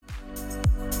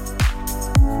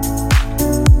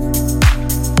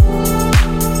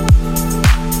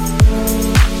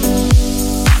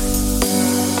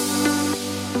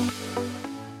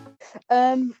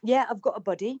Yeah, I've got a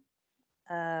buddy.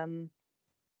 Um,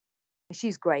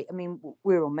 she's great. I mean,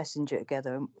 we're on Messenger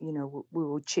together. You know, we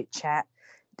will chit chat,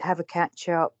 have a catch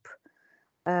up,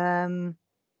 um,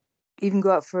 even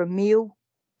go out for a meal.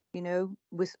 You know,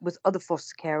 with other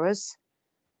foster carers.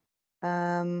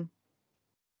 Um,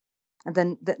 and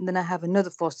then I have another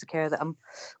foster carer that I'm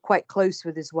quite close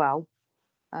with as well.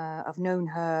 I've known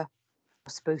her, I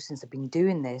suppose, since I've been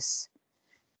doing this.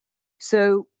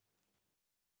 So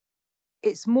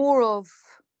it's more of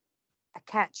a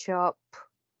catch up,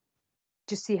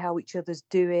 just see how each other's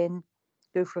doing,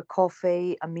 go for a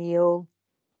coffee, a meal,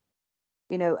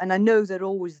 you know, and I know they're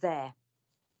always there.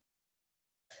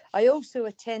 I also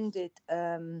attended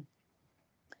the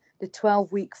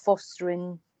 12-week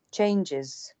fostering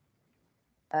changes.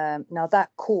 Now, that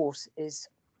course is,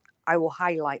 I will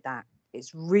highlight that,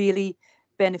 it's really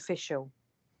beneficial.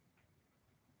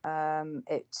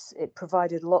 It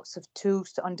provided lots of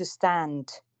tools to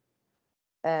understand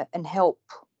and help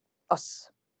us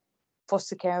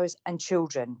foster carers and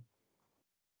children.